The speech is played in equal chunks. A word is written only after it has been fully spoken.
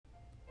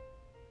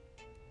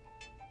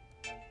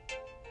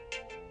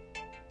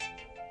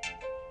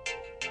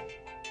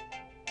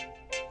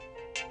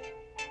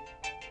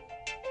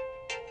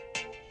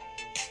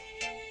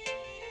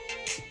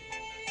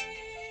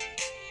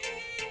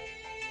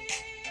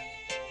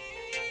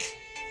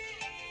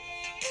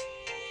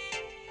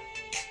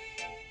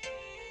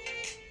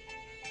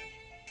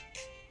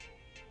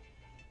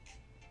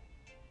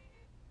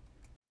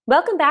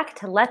Welcome back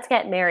to Let's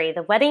Get Merry,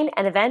 the wedding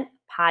and event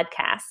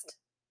podcast.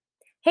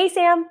 Hey,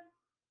 Sam.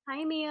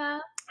 Hi, Mia.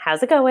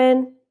 How's it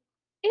going?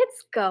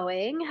 It's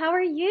going. How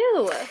are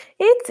you?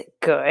 It's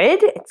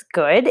good. It's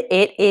good.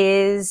 It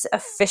is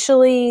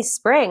officially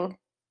spring.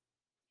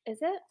 Is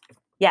it?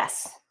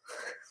 Yes.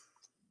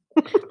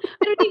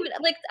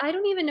 I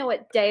don't even know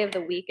what day of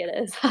the week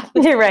it is.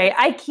 You're right.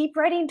 I keep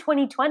writing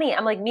 2020.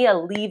 I'm like, Mia,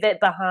 leave it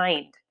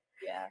behind.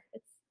 Yeah,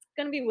 it's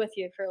going to be with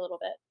you for a little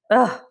bit.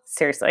 Ugh,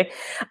 seriously.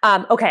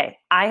 Okay,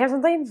 I have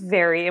something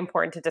very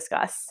important to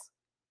discuss.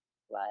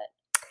 What?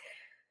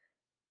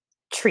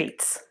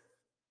 Treats.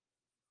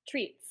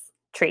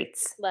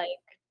 Treats. Like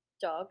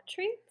dog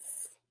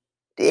treats?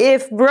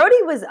 If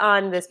Brody was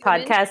on this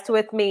Human podcast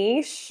with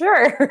me,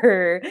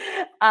 sure.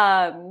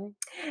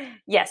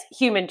 Yes,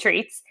 human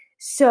treats.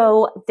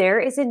 So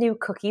there is a new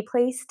cookie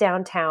place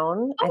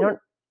downtown. Oh.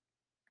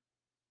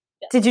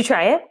 Yes. Did you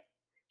try it?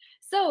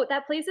 So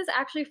that place is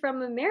actually from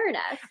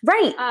Marinette.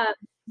 Right.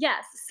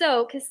 Yes.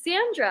 So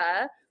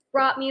Cassandra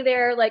brought me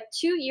there like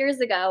 2 years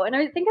ago, and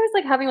I think I was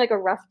like having like a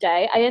rough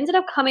day. I ended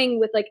up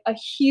coming with like a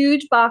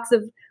huge box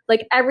of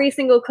like every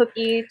single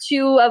cookie,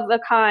 two of a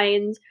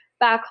kind,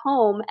 back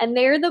home, and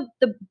they're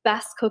the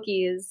best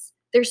cookies.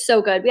 They're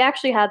so good. We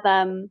actually had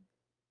them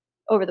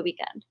over the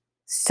weekend.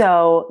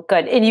 So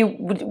good. And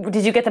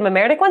did you get the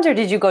Meredith ones or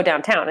did you go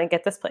downtown and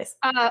get this place?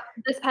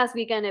 This past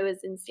weekend it was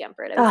in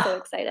Stamford. I was so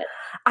excited.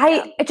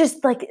 I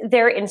just like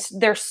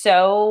they're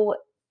so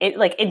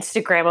like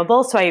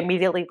Instagrammable. So I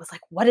immediately was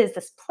like, what is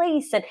this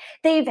place? And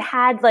they've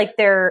had like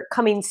their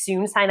coming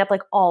soon sign up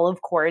like all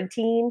of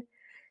quarantine.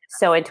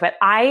 So into it.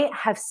 I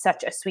have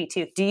such a sweet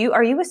tooth.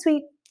 Are you a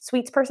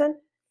sweets person?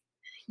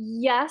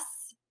 Yes,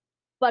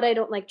 but I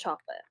don't like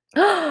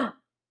chocolate.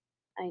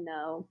 I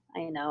know.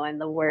 I'm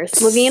the worst.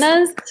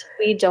 Levinas,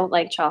 we don't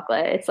like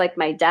chocolate. It's like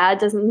my dad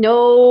doesn't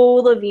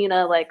know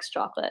Levina likes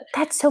chocolate.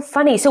 That's so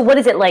funny. So what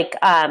is it like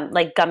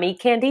gummy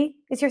candy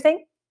is your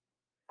thing?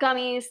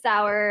 Gummy,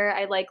 sour.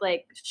 I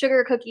like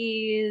sugar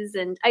cookies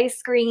and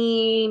ice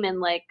cream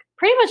and like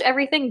pretty much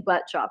everything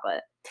but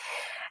chocolate.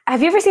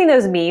 Have you ever seen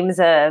those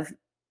memes of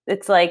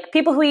it's like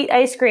people who eat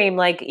ice cream,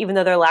 like even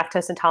though they're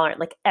lactose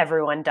intolerant, like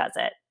everyone does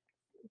it.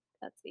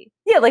 That's me.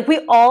 Yeah, like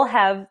we all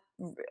have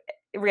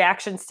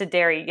reactions to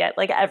dairy, yet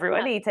like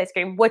everyone eats ice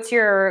cream. What's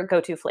your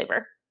go-to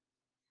flavor?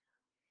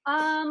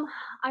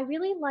 I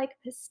really like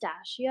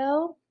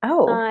pistachio.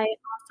 Oh. I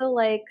also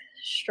like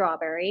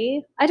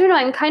strawberry. I don't know.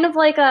 I'm kind of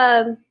like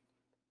I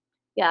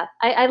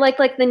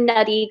like the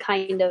nutty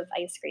kind of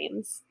ice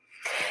creams.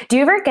 Do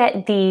you ever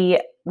get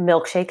the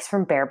milkshakes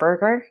from Bear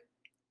Burger?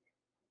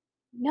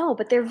 No,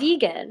 but they're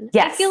vegan.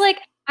 Yes. I feel like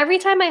every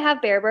time I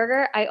have Bear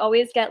Burger, I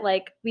always get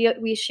like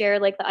we share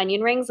like the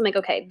onion rings. I'm like,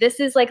 okay,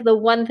 this is like the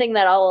one thing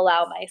that I'll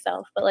allow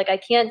myself, but like I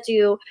can't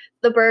do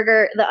the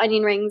burger, the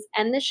onion rings,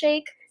 and the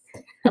shake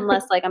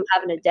unless like I'm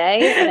having a day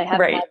and I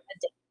haven't had a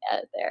day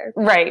yet there.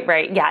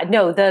 Right. Yeah.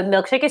 No, the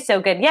milkshake is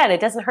so good. Yeah, and it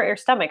doesn't hurt your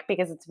stomach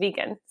because it's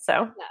vegan.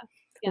 So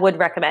would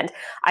recommend.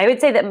 I would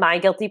say that my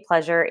guilty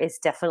pleasure is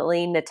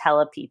definitely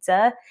Nutella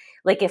pizza.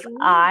 Like if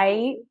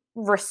I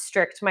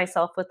restrict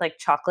myself with like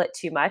chocolate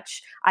too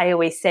much, I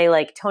always say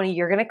like, Tony,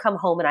 you're going to come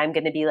home and I'm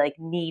going to be like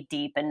knee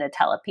deep in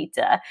Nutella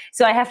pizza.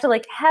 So I have to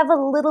like have a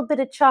little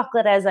bit of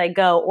chocolate as I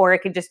go, or it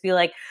could just be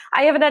like,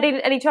 I haven't had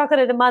any chocolate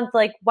in a month.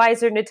 Like, why is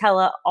there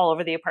Nutella all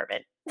over the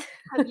apartment?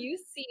 Have you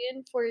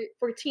seen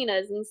for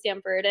Tina's in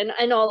Stamford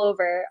and all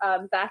over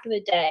back in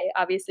the day,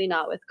 obviously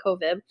not with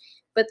COVID,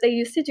 but they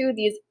used to do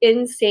these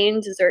insane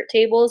dessert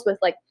tables with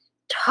like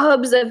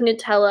tubs of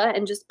Nutella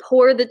and just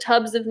pour the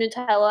tubs of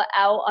Nutella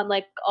out on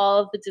like all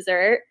of the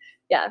dessert.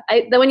 Yeah,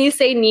 then when you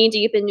say knee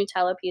deep in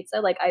Nutella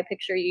pizza, like I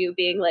picture you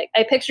being like,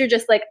 I picture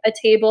just like a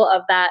table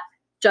of that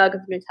jug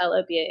of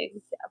Nutella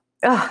being,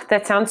 Oh,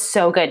 that sounds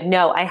so good.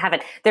 No, I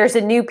haven't. There's a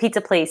new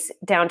pizza place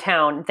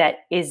downtown that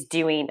is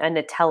doing a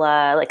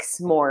Nutella like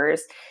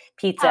s'mores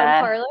pizza.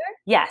 Parlor?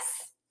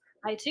 Yes.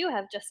 I too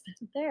have just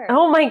been there.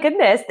 Oh my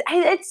goodness.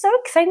 It's so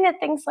exciting that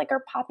things like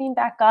are popping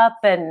back up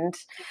and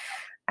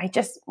I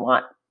just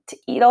want to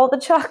eat all the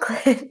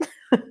chocolate.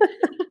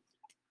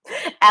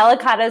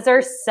 Avocados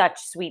are such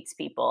sweets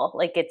people.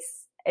 Like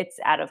it's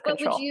out of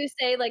control. But would you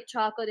say like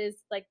chocolate is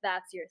like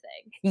that's your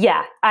thing?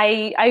 Yeah,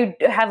 I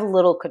have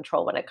little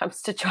control when it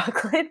comes to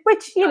chocolate,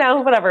 which,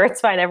 whatever,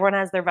 it's fine. Everyone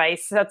has their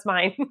vice. That's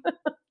mine.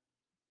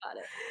 Got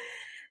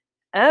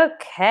it.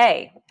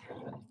 Okay.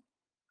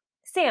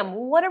 Sam,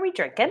 what are we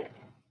drinking?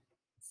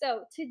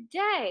 So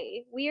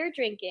today we are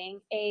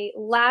drinking a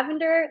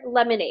lavender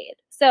lemonade.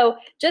 So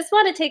just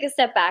want to take a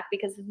step back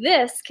because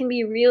this can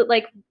be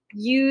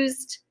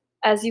used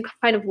as you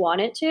kind of want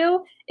it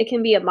to. It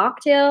can be a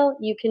mocktail.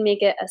 You can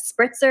make it a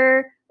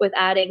spritzer with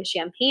adding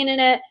champagne in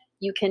it.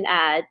 You can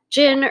add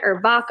gin or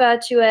vodka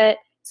to it.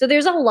 So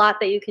there's a lot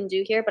that you can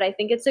do here, but I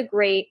think it's a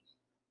great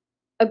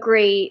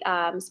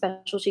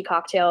specialty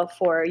cocktail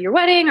for your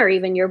wedding or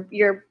even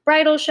your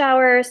bridal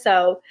shower.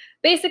 So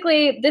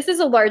basically, this is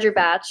a larger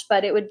batch,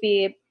 but it would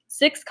be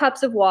 6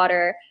 cups of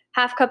water,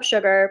 half cup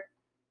sugar,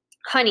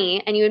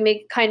 honey, and you would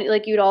make kind of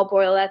like you'd all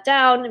boil that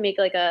down and make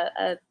like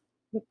a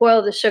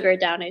boil the sugar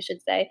down, I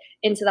should say,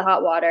 into the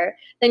hot water.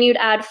 Then you'd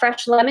add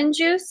fresh lemon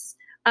juice,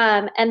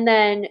 and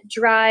then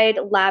dried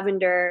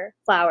lavender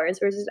flowers.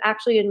 There's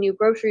actually a new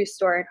grocery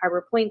store in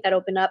Harbor Point that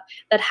opened up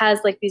that has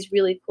like these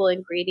really cool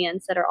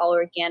ingredients that are all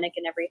organic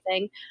and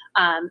everything.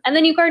 And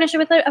then you garnish it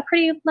with a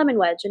pretty lemon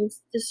wedge, and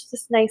it's just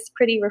this nice,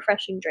 pretty,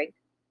 refreshing drink.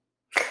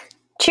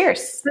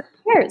 Cheers.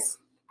 Cheers.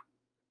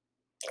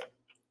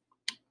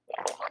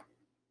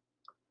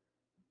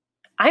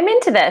 I'm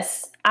into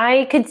this.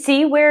 I could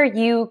see where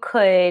you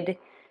could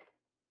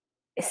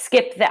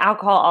skip the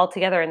alcohol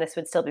altogether and this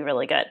would still be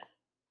really good.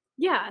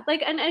 Yeah,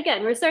 like, and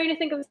again, we're starting to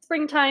think of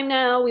springtime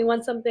now. We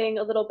want something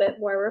a little bit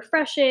more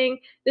refreshing.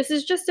 This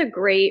is just a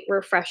great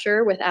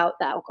refresher without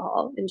the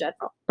alcohol in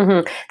general.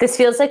 Mm-hmm. This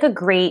feels like a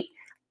great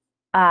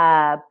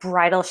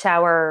bridal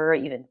shower, or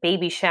even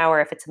baby shower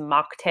if it's a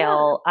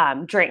mocktail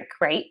drink,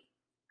 right?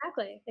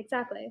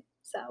 Exactly.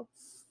 So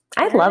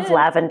I love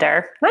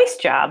lavender. Nice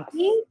job.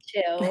 Me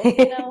too.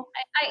 You know,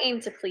 I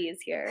aim to please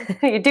here.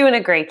 You're doing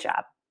a great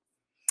job.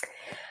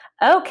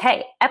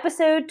 Okay,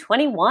 episode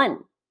 21.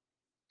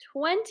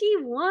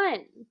 21.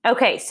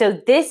 Okay, so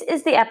this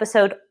is the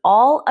episode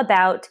all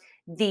about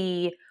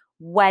the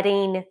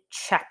wedding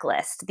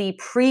checklist, the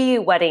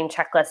pre-wedding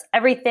checklist,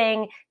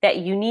 everything that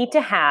you need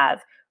to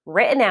have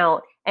written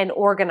out and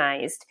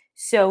organized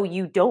so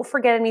you don't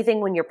forget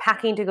anything when you're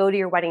packing to go to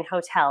your wedding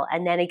hotel.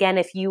 And then again,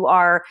 if you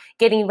are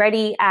getting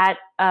ready at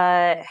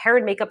a hair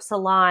and makeup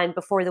salon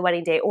before the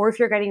wedding day, or if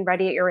you're getting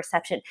ready at your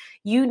reception,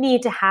 you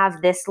need to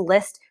have this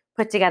list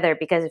put together,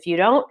 because if you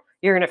don't,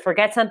 you're going to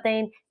forget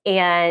something.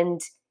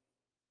 And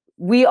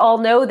we all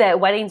know that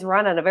weddings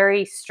run on a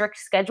very strict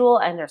schedule,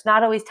 and there's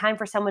not always time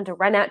for someone to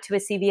run out to a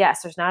CVS.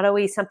 There's not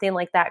always something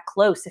like that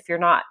close if you're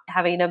not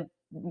having a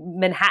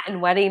Manhattan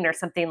wedding or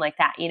something like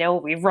that. You know,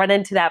 we've run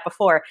into that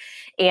before.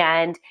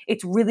 And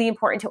it's really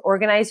important to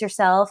organize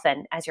yourself,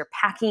 and as you're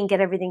packing,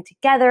 get everything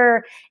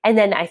together. And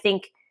then I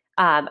think,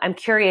 I'm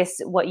curious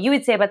what you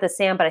would say about this,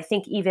 Sam, but I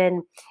think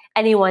even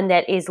anyone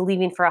that is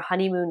leaving for a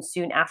honeymoon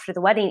soon after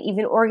the wedding,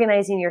 even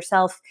organizing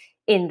yourself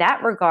in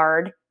that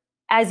regard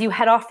as you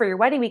head off for your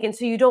wedding weekend,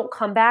 so you don't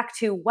come back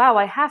to, wow,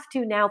 I have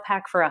to now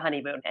pack for a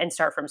honeymoon and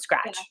start from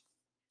scratch. Yeah.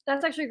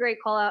 That's actually a great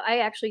call out. I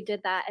actually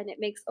did that, and it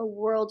makes a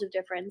world of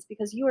difference,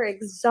 because you are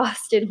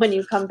exhausted when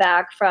you come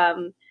back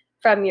from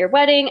your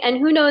wedding. And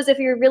who knows if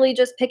you're really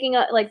just picking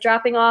up, like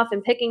dropping off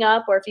and picking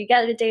up, or if you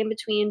get a day in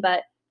between.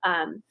 But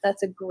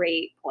that's a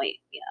great point.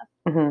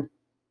 Yeah. Mm-hmm.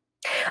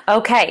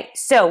 Okay,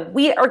 so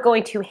we are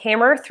going to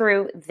hammer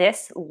through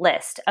this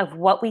list of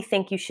what we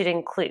think you should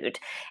include.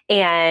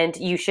 And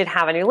you should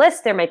have on your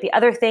list, there might be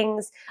other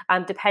things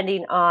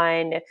depending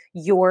on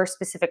your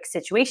specific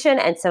situation.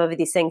 And some of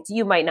these things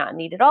you might not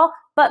need at all,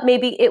 but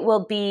maybe it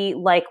will be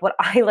like what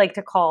I like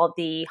to call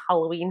the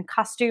Halloween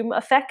costume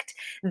effect,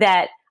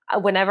 that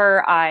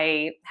whenever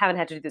I haven't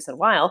had to do this in a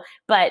while,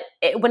 but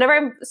whenever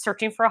I'm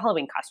searching for a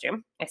Halloween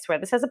costume, I swear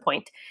this has a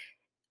point,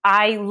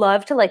 I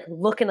love to like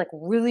look in like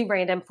really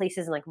random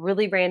places and like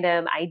really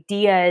random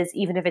ideas,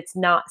 even if it's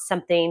not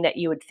something that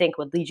you would think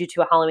would lead you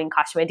to a Halloween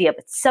costume idea,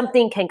 but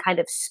something can kind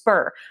of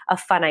spur a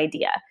fun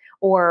idea,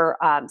 or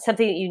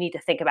something that you need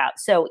to think about.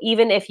 So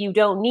even if you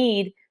don't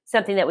need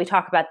something that we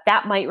talk about,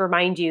 that might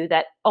remind you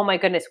that, oh my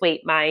goodness,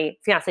 wait, my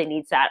fiance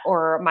needs that,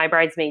 or my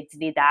bridesmaids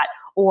need that,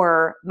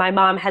 or my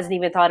mom hasn't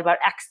even thought about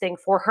X thing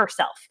for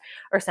herself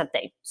or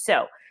something.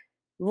 So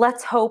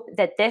let's hope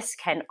that this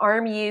can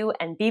arm you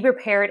and be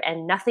prepared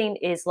and nothing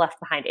is left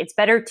behind. It's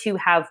better to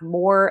have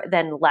more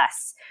than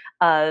less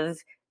of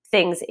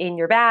things in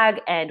your bag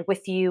and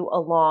with you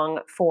along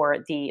for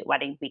the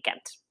wedding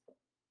weekend.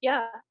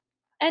 Yeah.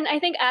 And I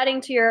think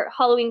adding to your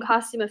Halloween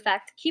costume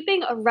effect,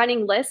 keeping a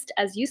running list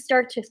as you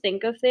start to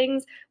think of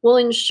things will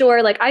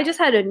ensure, like, I just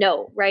had a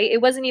note, right?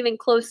 It wasn't even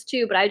close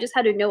to, but I just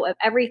had a note of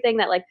everything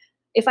that, like,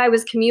 if I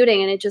was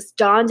commuting and it just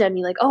dawned on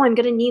me, like, oh, I'm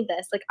going to need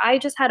this. Like, I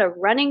just had a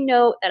running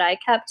note that I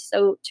kept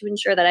so to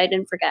ensure that I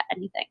didn't forget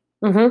anything.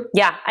 Mm-hmm.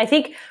 Yeah. I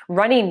think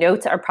running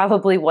notes are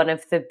probably one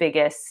of the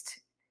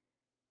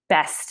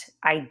best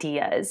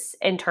ideas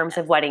in terms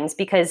of weddings,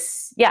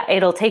 because yeah,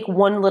 it'll take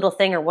one little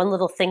thing or one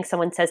little thing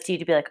someone says to you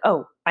to be like,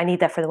 oh, I need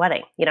that for the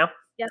wedding, you know?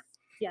 Yep.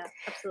 Yeah,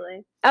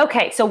 absolutely.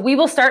 Okay. So we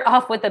will start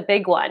off with a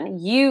big one.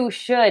 You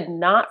should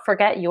not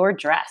forget your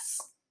dress.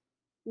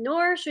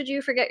 Nor should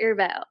you forget your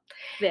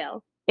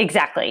veil.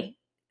 Exactly.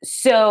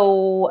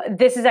 So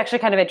this is actually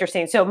kind of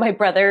interesting. So my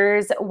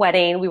brother's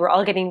wedding, we were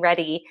all getting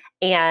ready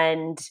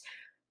and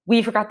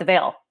we forgot the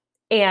veil,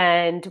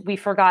 and we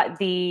forgot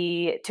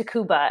the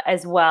takuba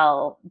as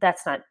well.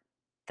 That's not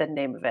the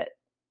name of it.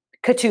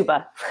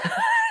 Katuba.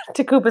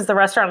 Takuba is the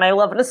restaurant I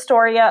love in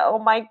Astoria. Oh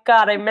my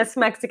God, I miss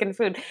Mexican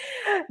food.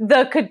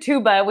 The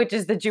Katuba, which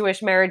is the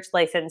Jewish marriage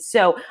license.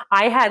 So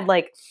I had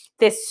like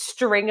this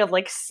string of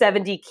like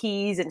 70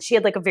 keys, and she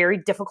had like a very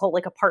difficult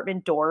like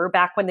apartment door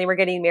back when they were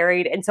getting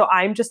married. And so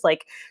I'm just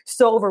like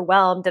so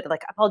overwhelmed and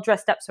like I'm all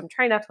dressed up. So I'm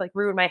trying not to like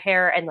ruin my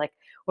hair, and like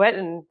went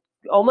and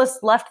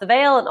almost left the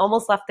veil and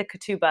almost left the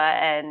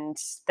Katuba. And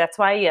that's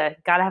why you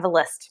gotta have a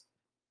list.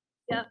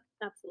 Yeah,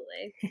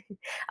 absolutely.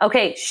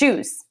 Okay,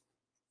 shoes.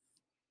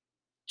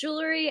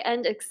 Jewelry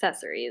and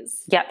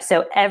accessories. Yep.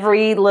 So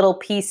every little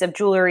piece of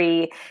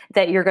jewelry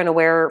that you're going to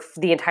wear for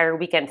the entire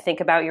weekend,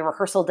 think about your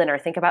rehearsal dinner,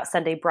 think about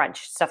Sunday brunch,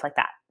 stuff like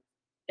that.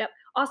 Yep.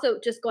 Also,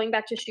 just going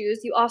back to shoes,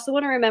 you also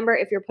want to remember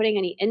if you're putting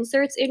any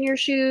inserts in your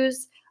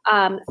shoes,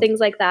 things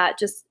like that,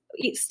 just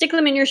stick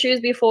them in your shoes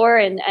before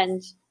and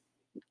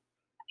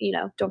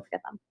don't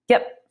forget them.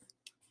 Yep.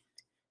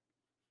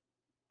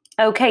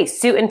 Okay,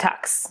 suit and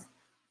tux.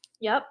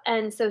 Yep.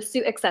 And so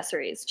suit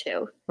accessories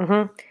too.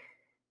 Mm-hmm.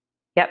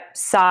 Yep.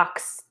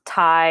 Socks,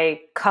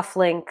 tie,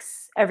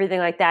 cufflinks, everything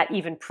like that.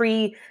 Even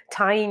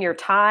pre-tying your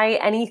tie,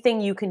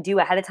 anything you can do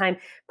ahead of time,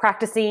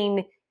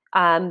 practicing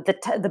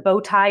the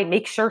bow tie.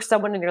 Make sure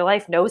someone in your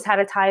life knows how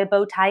to tie a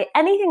bow tie.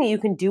 Anything that you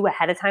can do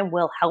ahead of time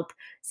will help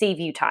save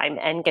you time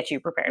and get you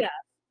prepared. Yeah.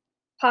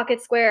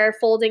 Pocket square,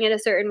 folding it a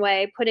certain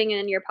way, putting it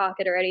in your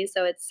pocket already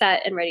so it's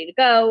set and ready to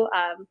go.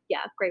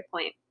 Yeah, great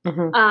point.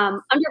 Mm-hmm.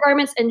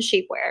 Undergarments and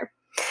shapewear.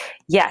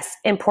 Yes,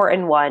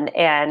 important one.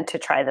 And to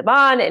try them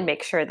on and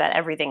make sure that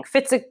everything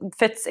fits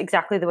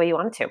exactly the way you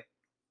want it to.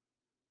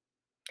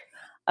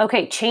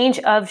 Okay, change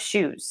of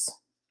shoes.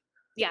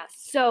 Yes.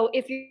 So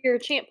if you're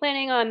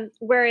planning on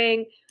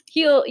wearing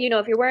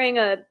if you're wearing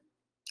a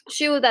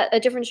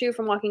different shoe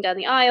from walking down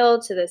the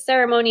aisle to the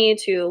ceremony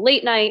to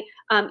late night,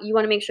 you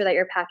want to make sure that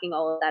you're packing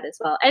all of that as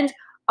well. And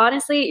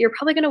honestly, you're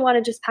probably going to want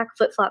to just pack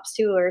flip-flops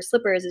too, or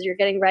slippers as you're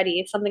getting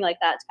ready, something like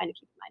that to kind of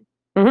keep in mind.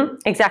 Mm-hmm,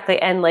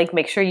 exactly. And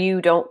make sure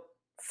you don't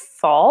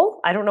fall.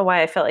 I don't know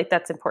why I felt like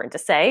that's important to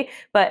say,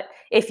 but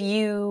if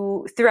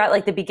you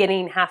throughout the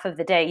beginning half of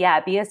the day,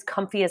 be as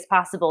comfy as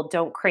possible.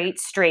 Don't create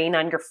strain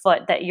on your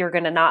foot that you're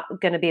not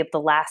going to be able to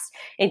last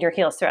in your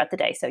heels throughout the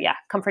day. So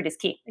comfort is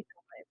key.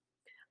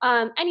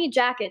 Any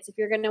jackets, if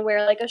you're going to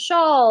wear a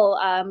shawl,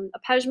 a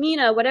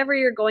pashmina, whatever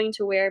you're going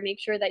to wear, make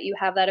sure that you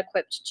have that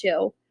equipped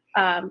too.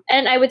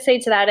 And I would say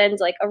to that end,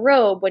 a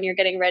robe when you're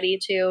getting ready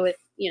to,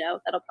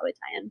 that'll probably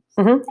tie in.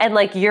 Mm-hmm.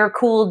 And your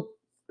cool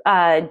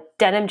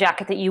denim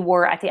jacket that you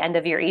wore at the end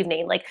of your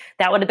evening,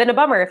 that would have been a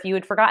bummer if you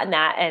had forgotten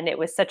that. And it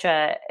was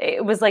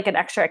it was like an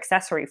extra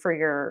accessory for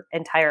your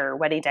entire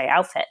wedding day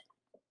outfit.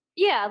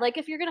 Yeah.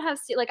 If you're going to have,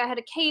 I had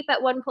a cape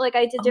at one point,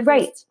 I did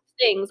different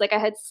things. I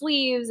had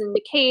sleeves and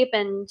a cape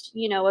and,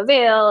 a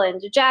veil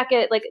and a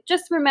jacket.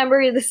 Just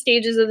remember the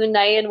stages of the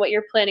night and what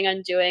you're planning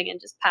on doing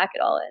and just pack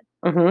it all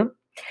in. Mm-hmm.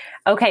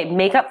 Okay.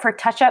 Makeup for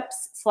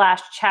touch-ups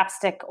 /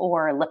 chapstick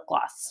or lip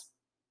gloss.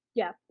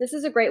 Yeah, this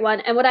is a great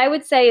one. And what I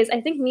would say is, I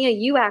think, Mia,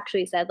 you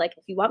actually said,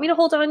 if you want me to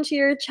hold on to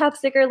your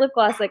chapstick or lip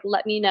gloss,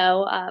 let me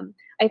know.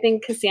 I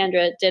think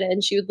Cassandra did it,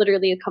 and she would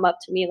literally come up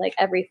to me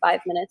every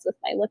 5 minutes with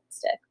my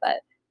lipstick. But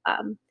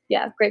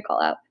yeah, great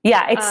call out.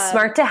 Yeah, it's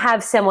smart to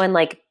have someone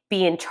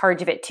be in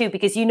charge of it too,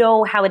 because you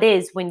know how it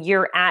is when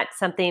you're at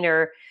something,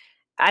 or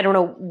I don't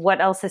know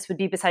what else this would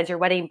be besides your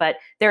wedding, but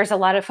there's a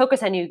lot of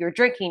focus on you. You're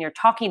drinking, you're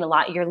talking a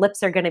lot, your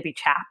lips are going to be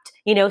chapped,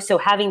 so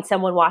having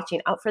someone watching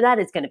out for that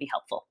is going to be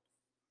helpful.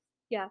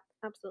 Yeah,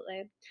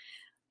 absolutely.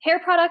 Hair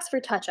products for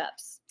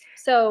touch-ups.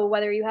 So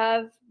whether you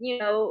have,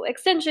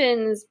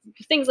 extensions,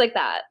 things like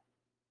that.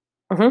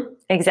 Mm-hmm,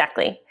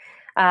 exactly.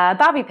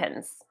 Bobby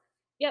pins.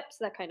 Yep.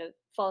 So that kind of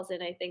falls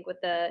in, I think, with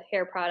the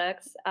hair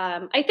products.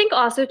 I think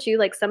also too,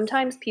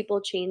 sometimes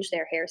people change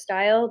their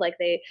hairstyle.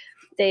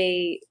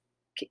 They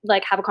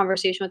have a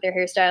conversation with their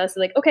hairstylist.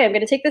 So okay, I'm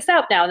going to take this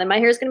out now, and then my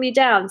hair is going to be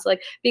down. So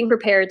being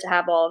prepared to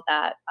have all of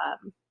that,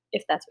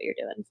 if that's what you're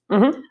doing.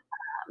 Mm-hmm.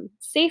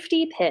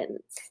 Safety pins.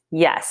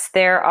 Yes,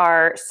 there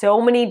are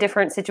so many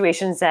different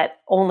situations that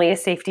only a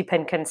safety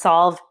pin can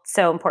solve.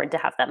 So important to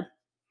have them.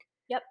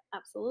 Yep,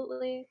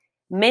 absolutely.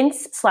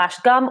 Mints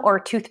 / gum or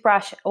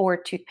toothbrush or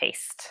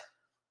toothpaste.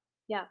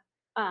 Yeah.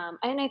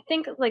 And I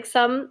think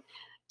some,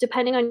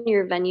 depending on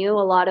your venue, a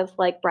lot of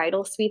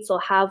bridal suites will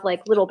have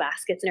little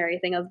baskets and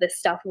everything of this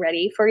stuff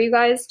ready for you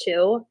guys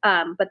too.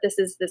 But this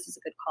is a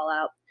good call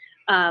out.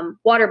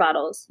 Water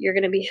bottles. You're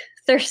going to be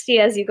thirsty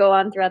as you go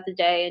on throughout the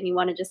day, and you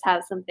want to just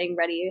have something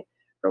ready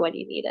for when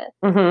you need it.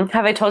 Mm-hmm.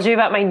 Have I told you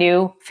about my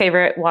new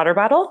favorite water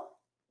bottle?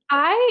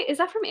 Is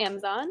that from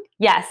Amazon?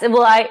 Yes.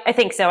 Well, I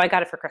think so. I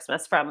got it for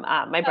Christmas from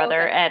my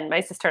brother and my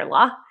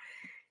sister-in-law.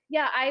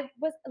 Yeah, I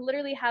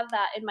literally have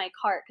that in my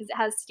cart because it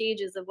has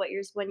stages of when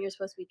you're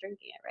supposed to be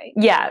drinking it, right?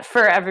 Yeah,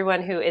 for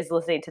everyone who is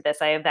listening to this,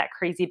 I have that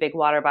crazy big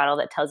water bottle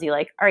that tells you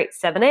all right,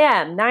 7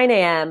 a.m., 9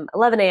 a.m.,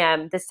 11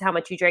 a.m., this is how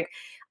much you drink.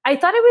 I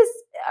thought it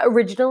was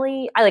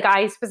originally,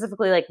 I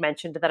specifically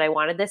mentioned that I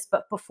wanted this,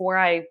 but before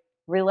I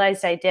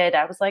realized I did,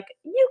 I was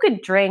you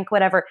could drink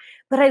whatever.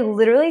 But I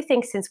literally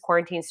think since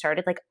quarantine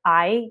started,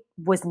 I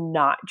was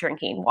not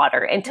drinking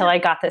water until I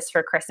got this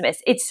for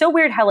Christmas. It's so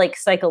weird how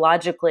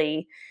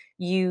psychologically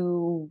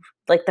you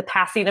the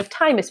passing of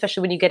time,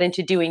 especially when you get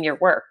into doing your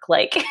work,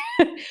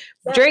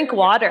 drink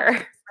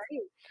water.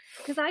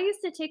 Because I used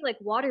to take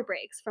water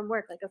breaks from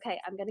work. Okay,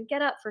 I'm gonna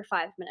get up for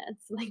 5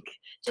 minutes, just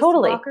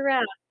totally walk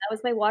around. That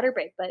was my water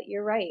break. But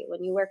you're right.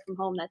 When you work from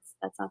home, that's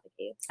not the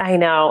case. I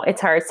know,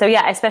 it's hard. So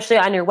yeah, especially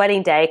on your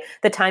wedding day,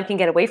 the time can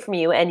get away from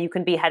you, and you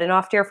can be heading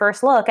off to your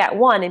first look at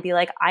 1 and be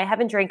I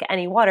haven't drank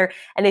any water.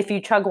 And if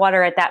you chug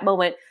water at that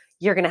moment,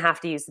 you're gonna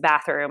have to use the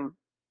bathroom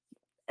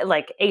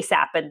like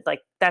ASAP. And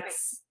like,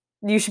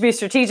 you should be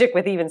strategic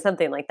with even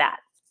something like that.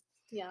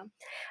 Yeah.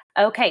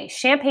 Okay.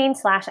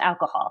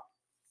 Champagne/alcohol.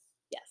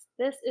 Yes.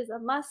 This is a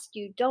must.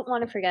 You don't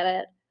want to forget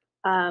it.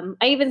 I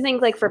even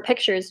think like for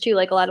pictures too,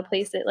 like a lot of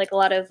places, like a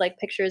lot of like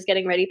pictures,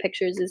 getting ready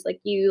pictures is like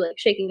you like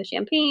shaking the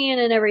champagne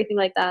and everything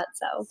like that.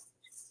 So,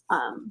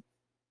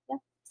 yeah.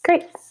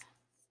 Great.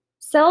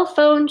 Cell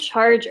phone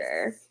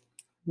charger.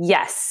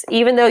 Yes.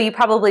 Even though you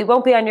probably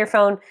won't be on your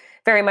phone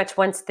very much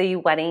once the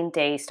wedding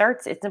day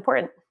starts, it's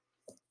important.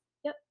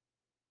 Yep.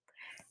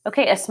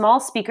 Okay. A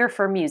small speaker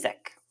for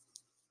music.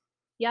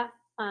 Yeah.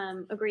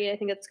 Agree. I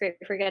think it's great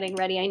for getting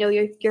ready. I know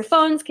your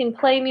phones can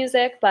play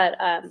music, but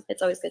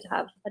it's always good to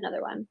have another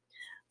one.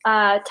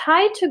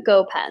 Tide to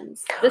go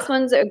pens. This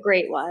one's a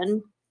great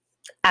one.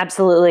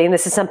 Absolutely. And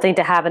this is something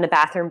to have in a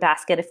bathroom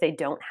basket if they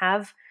don't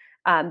have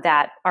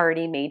that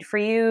already made for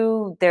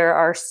you. There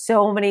are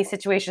so many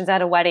situations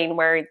at a wedding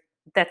where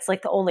that's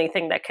like the only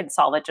thing that can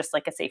solve it, just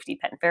like a safety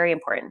pin. Very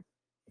important.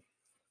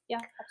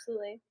 Yeah,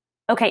 absolutely.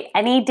 Okay.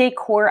 Any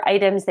decor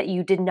items that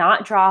you did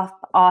not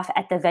drop off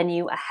at the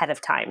venue ahead of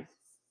time?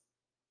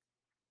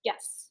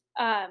 Yes.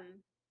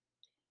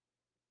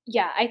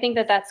 Yeah, I think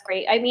that that's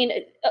great. I mean,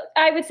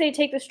 I would say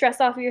take the stress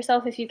off of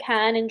yourself if you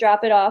can and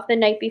drop it off the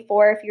night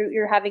before if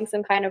you're having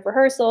some kind of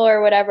rehearsal or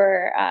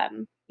whatever.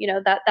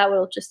 That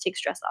will just take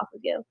stress off of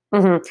you.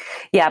 Mm-hmm.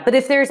 Yeah, but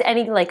if there's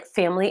any like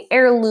family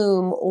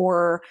heirloom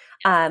or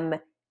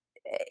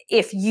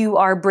if you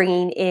are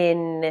bringing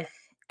in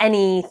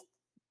any,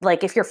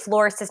 like if your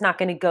florist is not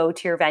going to go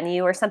to your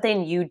venue or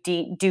something, you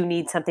do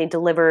need something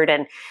delivered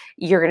and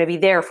you're going to be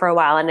there for a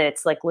while and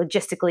it's like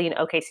logistically an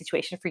okay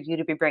situation for you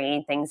to be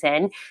bringing things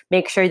in,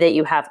 make sure that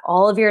you have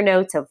all of your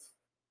notes of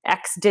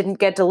X didn't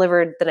get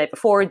delivered the night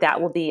before.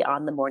 That will be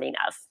on the morning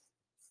of.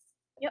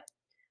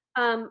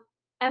 Yep.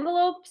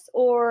 Envelopes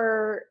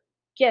or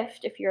gift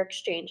if you're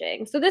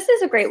exchanging. So this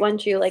is a great one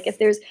too. Like if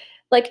there's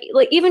like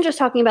even just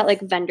talking about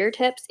like vendor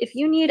tips, if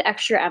you need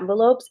extra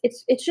envelopes,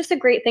 it's just a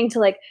great thing to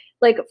like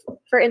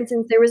for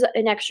instance, there was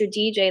an extra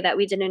DJ that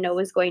we didn't know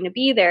was going to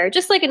be there.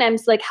 Just like an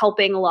M's like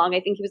helping along.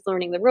 I think he was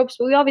learning the ropes,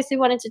 but we obviously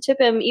wanted to tip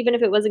him, even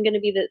if it wasn't going to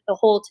be the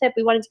whole tip.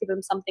 We wanted to give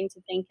him something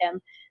to thank him.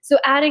 So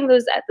adding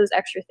those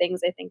extra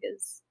things I think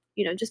is,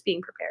 just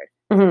being prepared.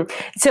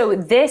 Mm-hmm.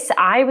 So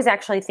I was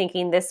actually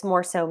thinking this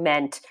more so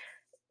meant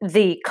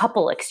the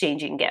couple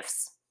exchanging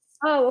gifts.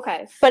 Oh,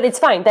 okay. But it's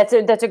fine. That's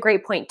a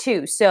great point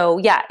too. So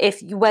yeah,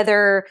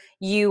 whether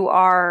you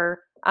are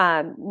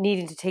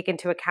needing to take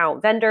into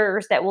account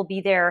vendors that will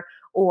be there,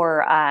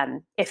 or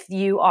if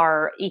you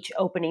are each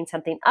opening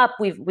something up,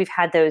 we've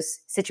had those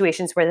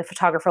situations where the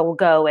photographer will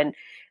go and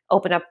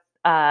open up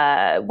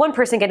one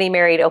person getting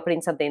married,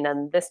 opening something,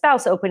 then the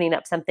spouse opening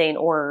up something,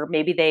 or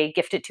maybe they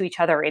gift it to each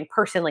other in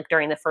person, like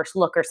during the first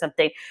look or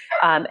something,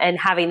 and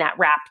having that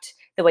wrapped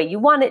the way you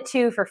want it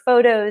to for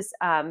photos.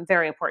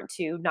 Very important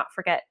to not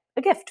forget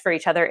a gift for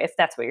each other if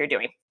that's what you're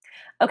doing.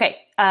 Okay,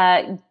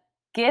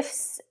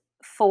 gifts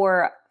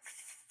for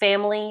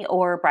family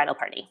or bridal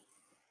party.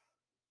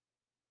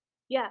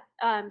 Yeah.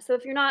 So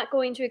if you're not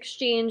going to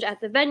exchange at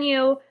the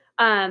venue,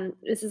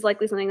 this is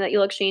likely something that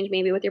you'll exchange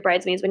maybe with your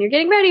bridesmaids when you're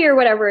getting ready or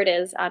whatever it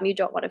is. You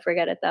don't want to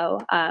forget it though.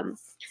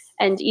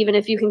 And even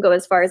if you can go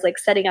as far as like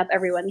setting up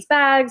everyone's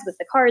bags with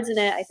the cards in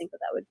it, I think that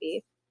would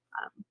be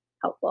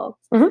helpful.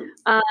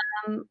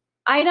 Mm-hmm.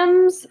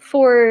 Items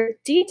for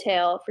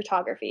detail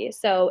photography,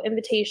 so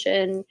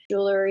invitation,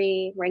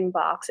 jewelry, ring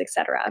box,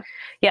 etc.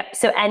 Yep.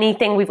 So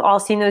anything, we've all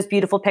seen those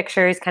beautiful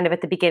pictures kind of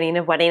at the beginning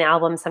of wedding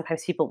albums.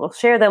 Sometimes people will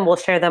share them. We'll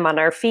share them on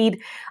our feed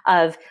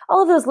of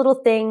all of those little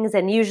things.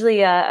 And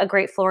usually a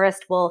great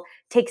florist will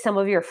take some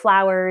of your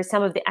flowers,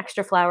 some of the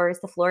extra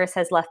flowers the florist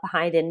has left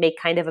behind, and make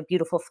kind of a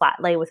beautiful flat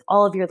lay with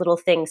all of your little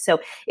things.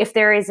 So if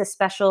there is a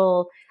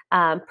special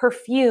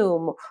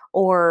perfume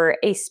or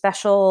a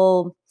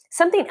special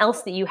something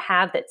else that you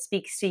have that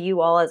speaks to you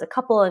all as a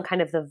couple and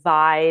kind of the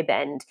vibe,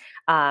 and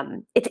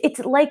it's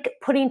like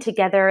putting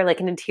together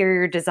like an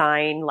interior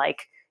design,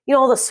 like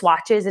all the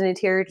swatches an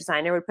interior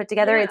designer would put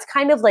together. Yeah. It's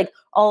kind of like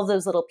all of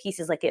those little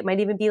pieces. Like it might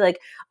even be like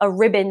a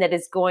ribbon that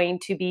is going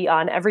to be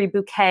on every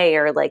bouquet,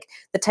 or like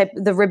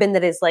the ribbon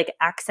that is like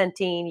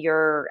accenting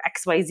your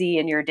XYZ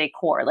in your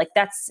decor. Like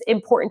that's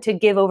important to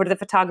give over to the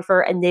photographer,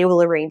 and they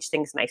will arrange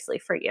things nicely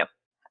for you.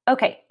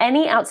 Okay,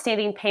 any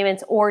outstanding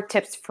payments or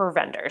tips for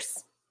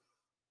vendors?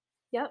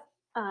 Yep.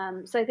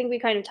 So I think we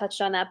kind of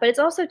touched on that, but it's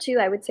also too,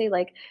 I would say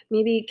like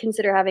maybe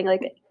consider having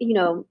like,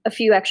 a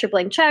few extra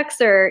blank checks,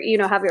 or,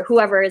 have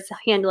whoever is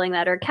handling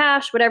that, or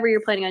cash, whatever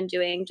you're planning on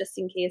doing, just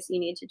in case you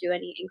need to do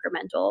any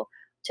incremental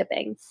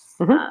tipping.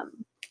 Mm-hmm.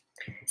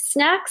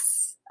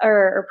 Snacks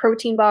or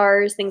protein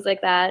bars, things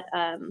like that.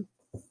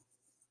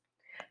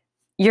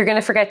 You're going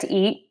to forget to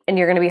eat and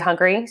you're going to be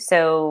hungry.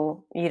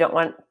 So you don't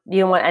want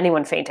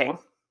anyone fainting.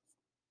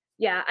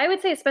 Yeah, I would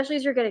say especially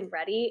as you're getting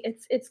ready,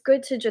 it's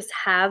good to just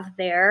have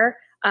there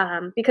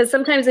Because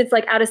sometimes it's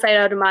like out of sight,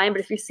 out of mind.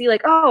 But if you see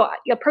like, oh,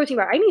 a protein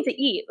bar, I need to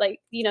eat, like,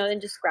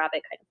 and just grab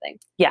it kind of thing.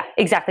 Yeah,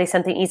 exactly.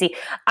 Something easy.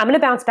 I'm going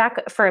to bounce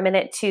back for a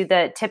minute to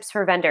the tips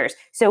for vendors.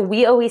 So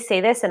we always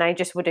say this, and I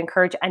just would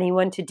encourage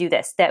anyone to do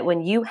this, that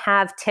when you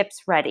have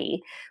tips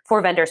ready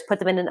for vendors, put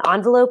them in an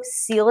envelope,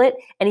 seal it,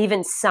 and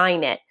even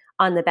sign it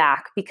on the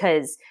back,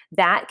 because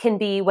that can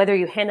be, whether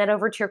you hand that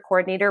over to your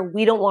coordinator,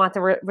 we don't want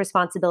the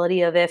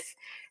responsibility of if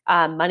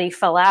money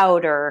fell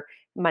out or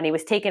money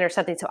was taken or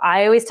something. So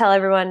I always tell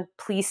everyone,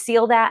 please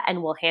seal that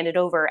and we'll hand it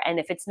over. And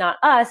if it's not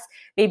us,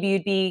 maybe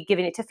you'd be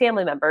giving it to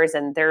family members.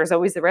 And there's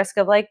always the risk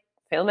of like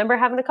family member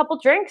having a couple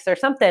drinks or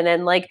something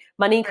and like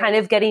money kind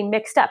of getting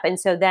mixed up. And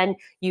so then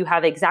you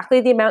have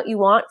exactly the amount you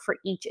want for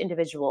each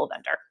individual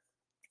vendor.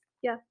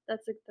 Yeah,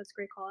 that's a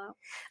great call out.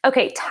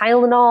 Okay,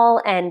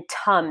 Tylenol and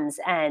Tums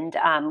and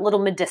little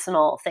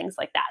medicinal things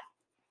like that.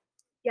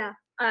 Yeah.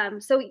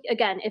 So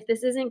again, if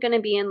this isn't going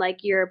to be in like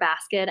your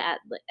basket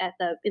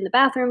in the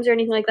bathrooms or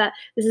anything like that,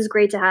 this is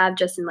great to have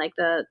just in like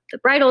the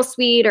bridal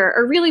suite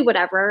or really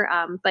whatever.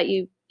 But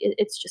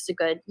it's just a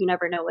good, you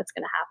never know what's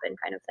going to happen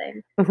kind of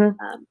thing.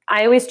 Mm-hmm.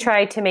 I always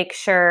try to make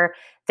sure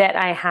that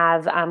I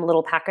have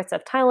little packets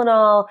of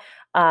Tylenol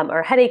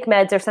or headache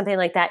meds or something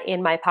like that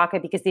in my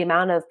pocket, because the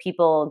amount of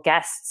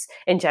guests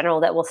in general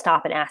that will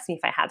stop and ask me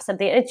if I have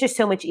something, it's just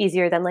so much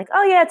easier than like,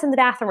 oh yeah, it's in the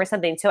bathroom or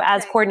something. So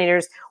as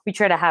coordinators, we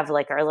try to have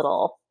like our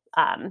little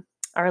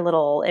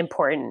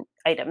important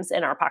items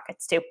in our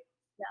pockets too.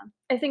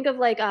 Yeah. I think of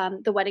like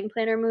the Wedding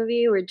Planner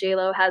movie where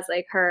J-Lo has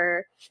like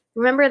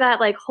remember that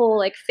like whole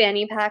like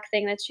fanny pack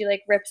thing that she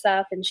like rips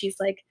up and she's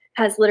like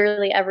has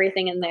literally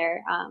everything in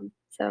there.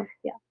 So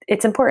yeah.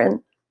 It's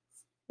important.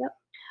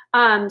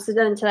 Yep. So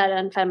then to that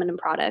end, feminine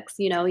products,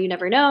 you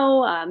never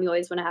know. You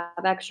always want to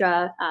have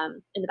extra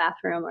in the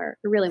bathroom or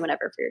really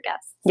whenever for your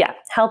guests. Yeah.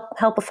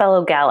 Help a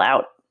fellow gal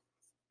out.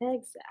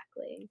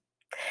 Exactly.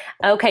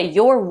 Okay.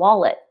 Your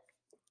wallet.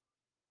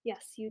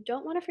 Yes. You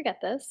don't want to forget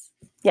this.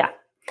 Yeah.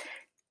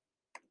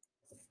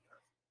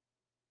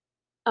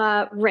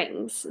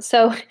 Rings.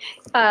 So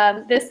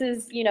this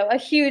is, a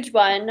huge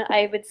one.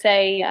 I would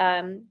say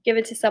give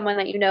it to someone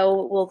that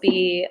will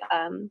be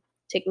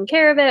taking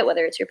care of it,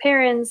 whether it's your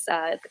parents,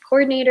 the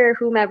coordinator,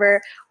 whomever,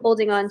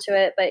 holding on to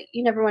it. But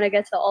you never want to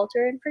get to the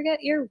altar and forget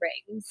your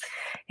rings.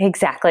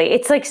 Exactly.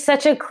 It's like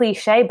such a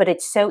cliche, but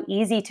it's so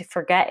easy to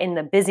forget in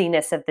the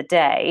busyness of the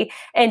day.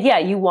 And yeah,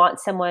 you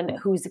want someone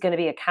who's going to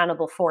be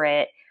accountable for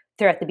it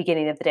throughout the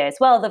beginning of the day as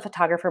well. The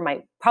photographer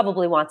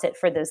probably wants it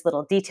for those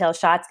little detail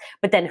shots,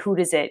 but then who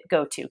does it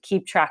go to?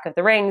 Keep track of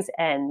the rings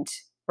and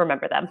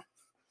remember them.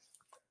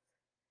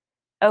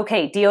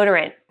 Okay,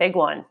 deodorant, big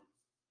one.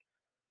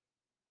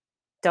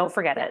 Don't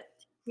forget it.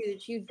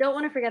 Huge. You don't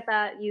want to forget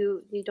that.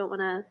 You don't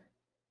want to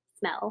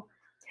smell.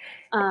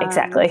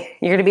 Exactly.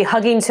 You're going to be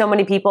hugging so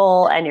many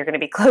people and you're going to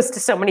be close to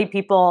so many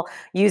people.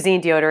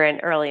 Using deodorant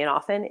early and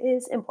often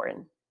is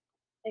important.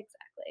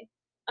 Exactly.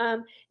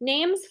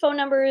 Names, phone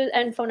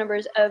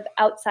numbers of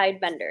outside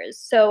vendors.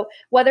 So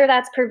whether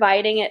that's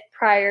providing it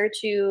prior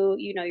to,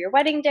 your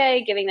wedding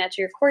day, giving that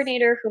to your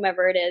coordinator,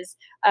 whomever it is,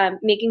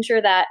 making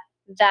sure that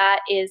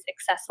is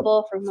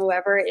accessible from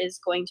whoever is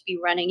going to be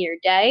running your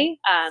day,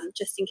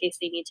 just in case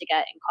they need to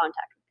get in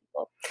contact with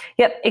people.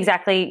 Yep,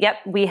 exactly.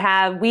 Yep.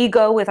 We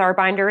go with our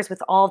binders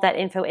with all that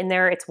info in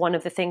there. It's one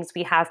of the things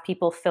we have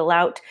people fill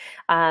out.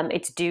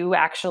 It's due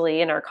actually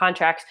in our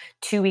contracts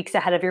 2 weeks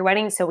ahead of your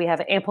wedding. So we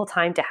have ample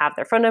time to have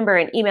their phone number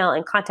and email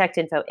and contact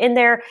info in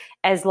there,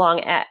 as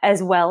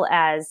well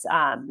as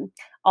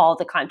all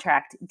the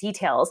contract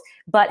details.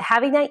 But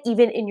having that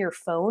even in your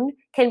phone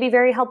can be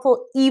very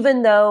helpful,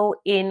 even though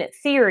in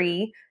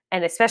theory,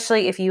 and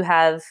especially if you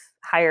have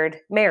hired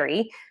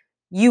Mary,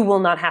 you will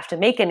not have to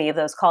make any of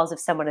those calls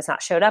if someone has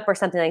not showed up or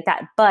something like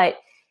that. But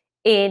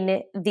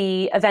in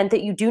the event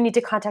that you do need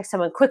to contact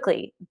someone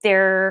quickly,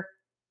 there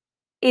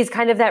is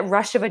kind of that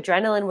rush of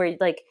adrenaline where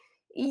like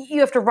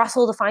you have to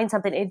rustle to find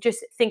something. And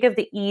just think of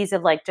the ease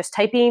of like just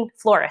typing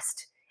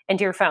florist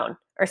into your phone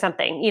or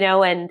something,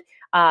 and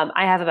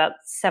I have about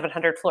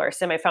 700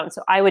 florists in my phone.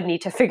 So I would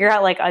need to figure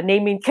out like a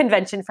naming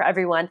convention for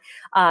everyone.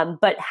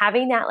 But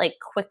having that like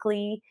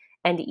quickly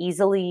and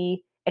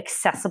easily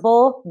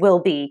accessible will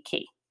be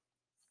key.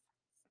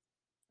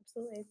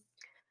 Absolutely.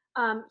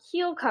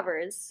 Heel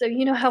covers. So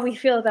you know how we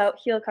feel about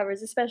heel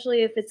covers,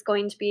 especially if it's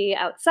going to be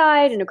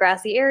outside in a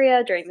grassy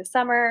area during the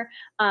summer.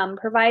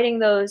 Providing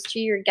those to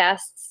your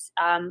guests,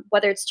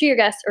 whether it's to your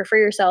guests or for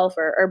yourself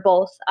or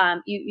both,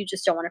 you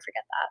just don't want to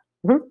forget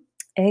that.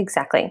 Mm-hmm.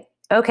 Exactly.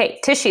 Okay,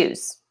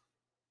 tissues.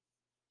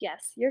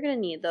 Yes, you're going to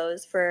need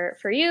those for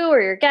you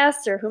or your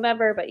guests or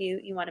whomever, but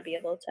you want to be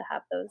able to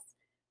have those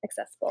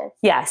accessible.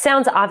 Yeah,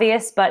 sounds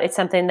obvious, but it's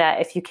something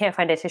that if you can't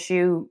find a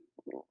tissue,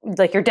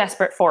 like you're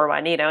desperate for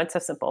one, it's so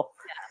simple.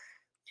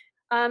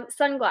 Yeah.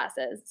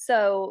 Sunglasses.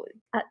 So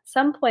at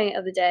some point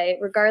of the day,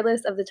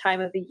 regardless of the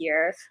time of the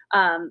year,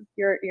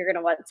 you're going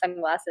to want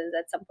sunglasses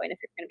at some point if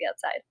you're going to be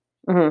outside.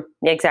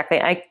 Mm-hmm. Yeah, exactly.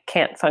 I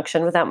can't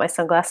function without my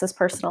sunglasses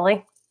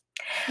personally.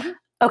 Mm-hmm.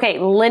 Okay,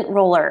 lint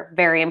roller,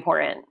 very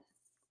important.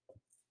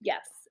 Yes.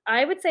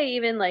 I would say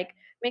even like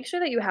make sure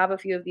that you have a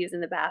few of these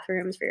in the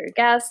bathrooms for your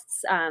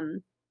guests.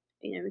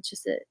 It's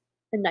just a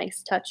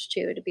nice touch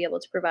too to be able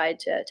to provide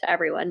to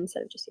everyone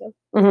instead of just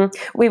you.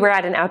 We were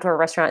at an outdoor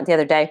restaurant the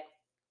other day,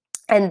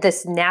 and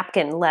this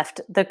napkin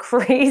left the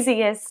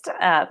craziest,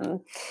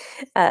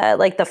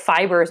 like the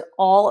fibers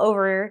all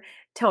over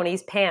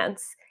Tony's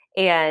pants.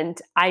 And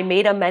I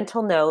made a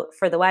mental note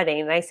for the wedding,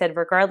 and I said,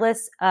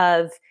 regardless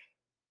of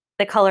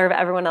the color of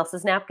everyone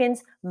else's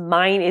napkins,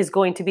 mine is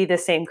going to be the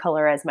same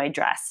color as my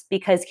dress.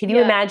 Because can you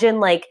imagine,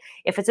 like,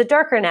 if it's a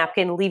darker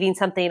napkin leaving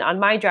something on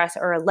my dress,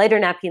 or a lighter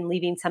napkin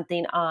leaving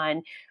something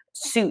on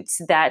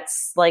suits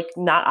that's like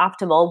not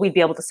optimal? We'd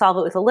be able to solve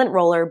it with a lint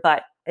roller,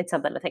 but it's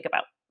something to think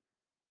about.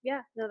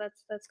 Yeah, no,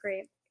 that's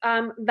great.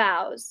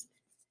 Vows.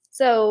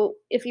 So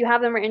if you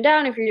have them written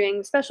down, if you're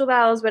doing special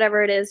vows,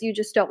 whatever it is, you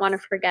just don't want to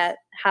forget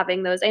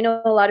having those. I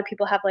know a lot of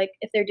people have, like,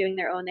 if they're doing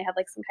their own, they have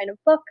like some kind of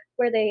book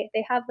where they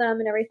have them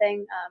and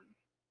everything.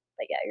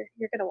 But yeah,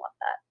 you're gonna want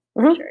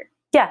that for sure.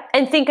 Yeah.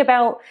 And think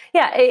about,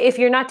 if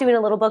you're not doing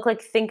a little book,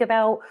 like, think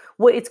about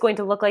what it's going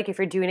to look like if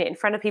you're doing it in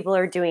front of people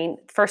or doing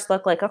first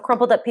look. Like, a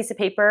crumpled up piece of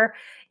paper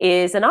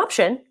is an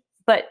option.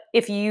 But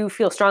if you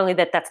feel strongly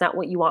that that's not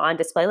what you want on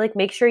display, like,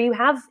 make sure you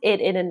have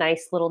it in a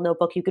nice little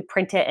notebook. You could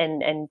print it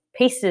and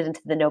paste it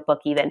into the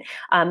notebook even.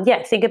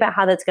 Think about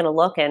how that's going to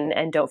look,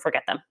 and don't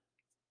forget them.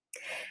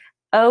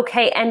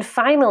 Okay, and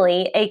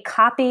finally, a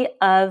copy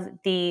of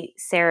the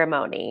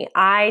ceremony.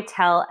 I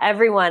tell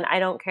everyone, I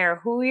don't care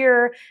who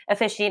your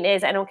officiant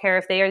is, I don't care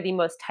if they are the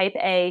most type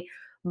A,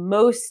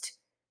 most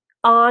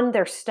on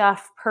their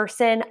stuff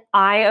person,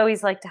 I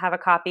always like to have a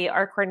copy.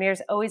 Our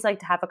coordinators always like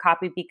to have a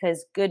copy,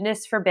 because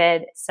goodness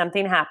forbid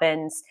something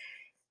happens,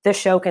 the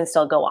show can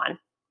still go on.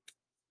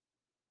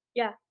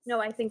 Yeah,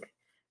 no, I think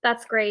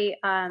that's great.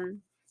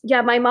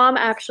 My mom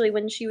actually,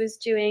 when she was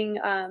doing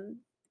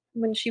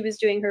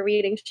her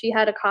reading, she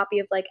had a copy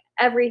of like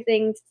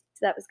everything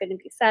that was going to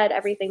be said,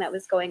 everything that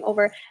was going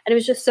over, and it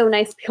was just so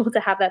nice to be able to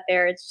have that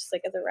there. It's just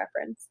like as a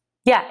reference.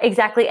 Yeah,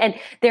 exactly. And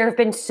there have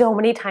been so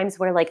many times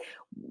where, like,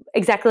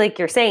 exactly like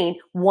you're saying,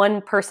 one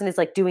person is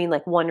like doing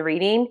like one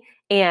reading,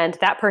 and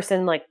that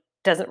person like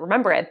doesn't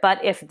remember it.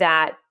 But if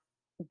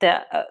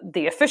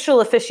the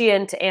official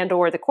officiant and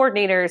or the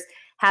coordinators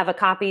have a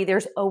copy,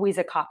 there's always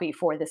a copy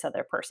for this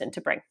other person to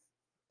bring.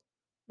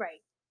 Right.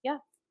 Yeah.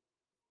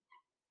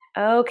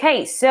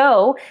 Okay,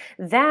 so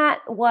that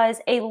was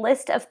a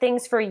list of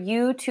things for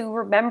you to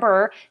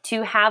remember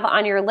to have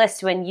on your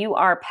list when you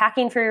are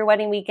packing for your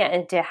wedding weekend,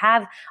 and to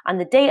have on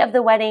the day of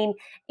the wedding.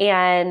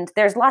 And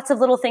there's lots of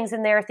little things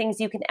in there,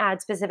 things you can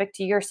add specific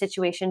to your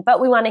situation.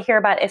 But we want to hear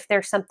about if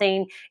there's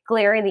something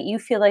glaring that you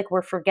feel like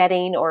we're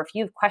forgetting, or if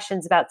you have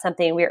questions about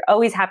something. We're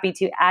always happy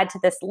to add to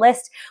this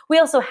list. We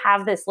also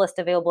have this list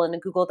available in a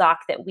Google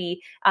Doc that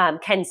we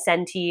can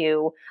send to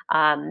you.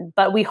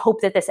 But we hope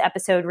that this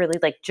episode really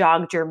like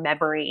jogged your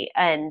memory,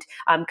 and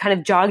kind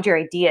of jogged your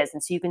ideas,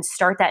 and so you can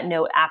start that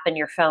note app in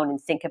your phone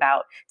and think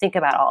about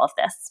all of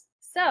this.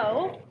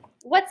 So,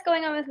 what's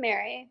going on with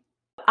Mary?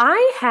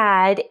 I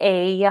had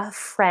a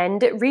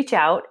friend reach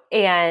out,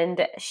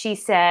 and she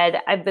said,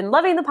 I've been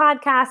loving the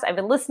podcast, I've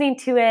been listening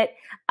to it,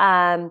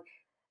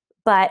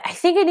 but I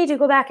think I need to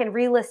go back and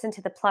re-listen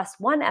to the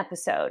 +1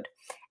 episode.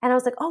 And I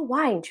was like, oh,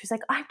 why? And she was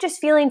like, I'm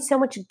just feeling so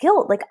much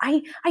guilt. Like,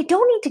 I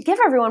don't need to give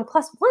everyone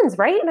 +1s,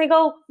 right? And I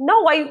go,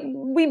 no,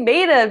 we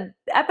made a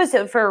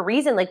episode for a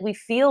reason. Like, we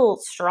feel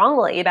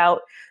strongly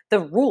about the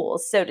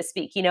rules, so to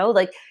speak,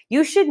 like,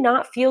 you should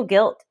not feel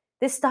guilt.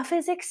 This stuff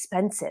is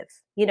expensive,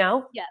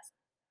 Yes.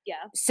 Yeah.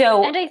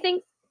 So, and I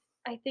think,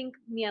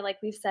 Mia, like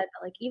we've said,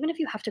 like, even if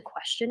you have to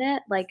question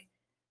it, like,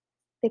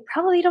 they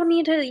probably don't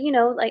need to,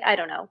 like, I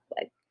don't know,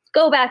 like,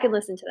 go back and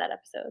listen to that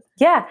episode.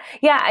 Yeah,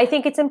 I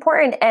think it's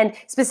important. And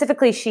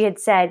specifically, she had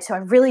said, so I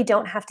really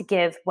don't have to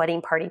give wedding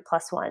party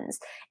 +1s.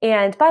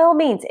 And by all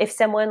means, if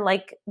someone,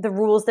 like the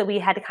rules that we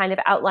had kind of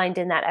outlined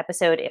in that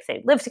episode, if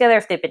they live together,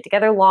 if they've been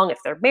together long, if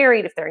they're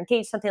married, if they're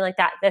engaged, something like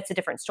that, that's a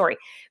different story.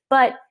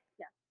 But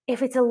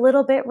if it's a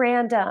little bit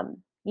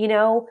random,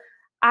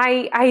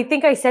 I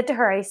think I said to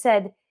her, I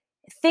said,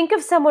 think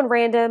of someone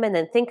random, and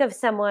then think of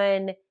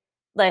someone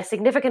like a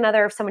significant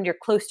other, of someone you're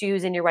close to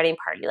who's in your wedding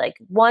party. Like,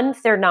 one,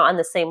 they're not on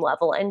the same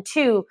level. And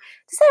two,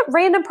 does that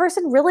random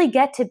person really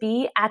get to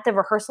be at the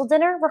rehearsal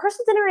dinner?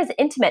 Rehearsal dinner is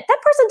intimate.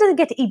 That person doesn't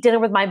get to eat dinner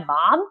with my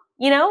mom,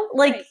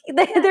 like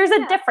there's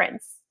a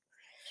difference.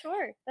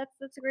 Sure.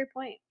 That's a great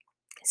point.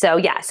 So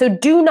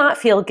do not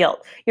feel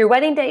guilt. Your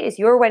wedding day is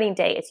your wedding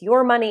day. It's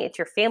your money. It's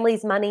your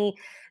family's money.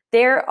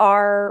 There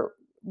are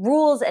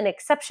rules and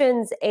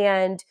exceptions,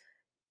 and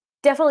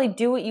definitely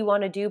do what you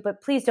want to do,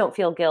 but please don't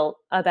feel guilt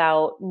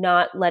about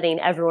not letting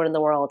everyone in the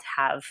world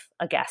have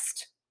a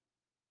guest.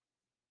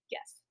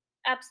 Yes,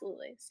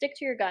 absolutely. Stick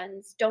to your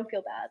guns. Don't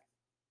feel bad.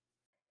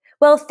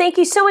 Well, thank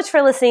you so much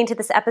for listening to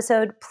this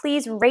episode.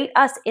 Please rate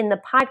us in the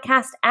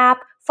podcast app,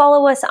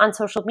 follow us on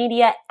social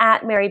media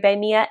at Mary by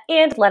Mia,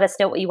 and let us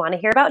know what you want to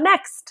hear about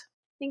next.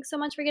 Thanks so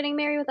much for getting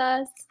married with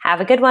us.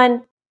 Have a good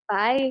one.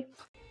 Bye.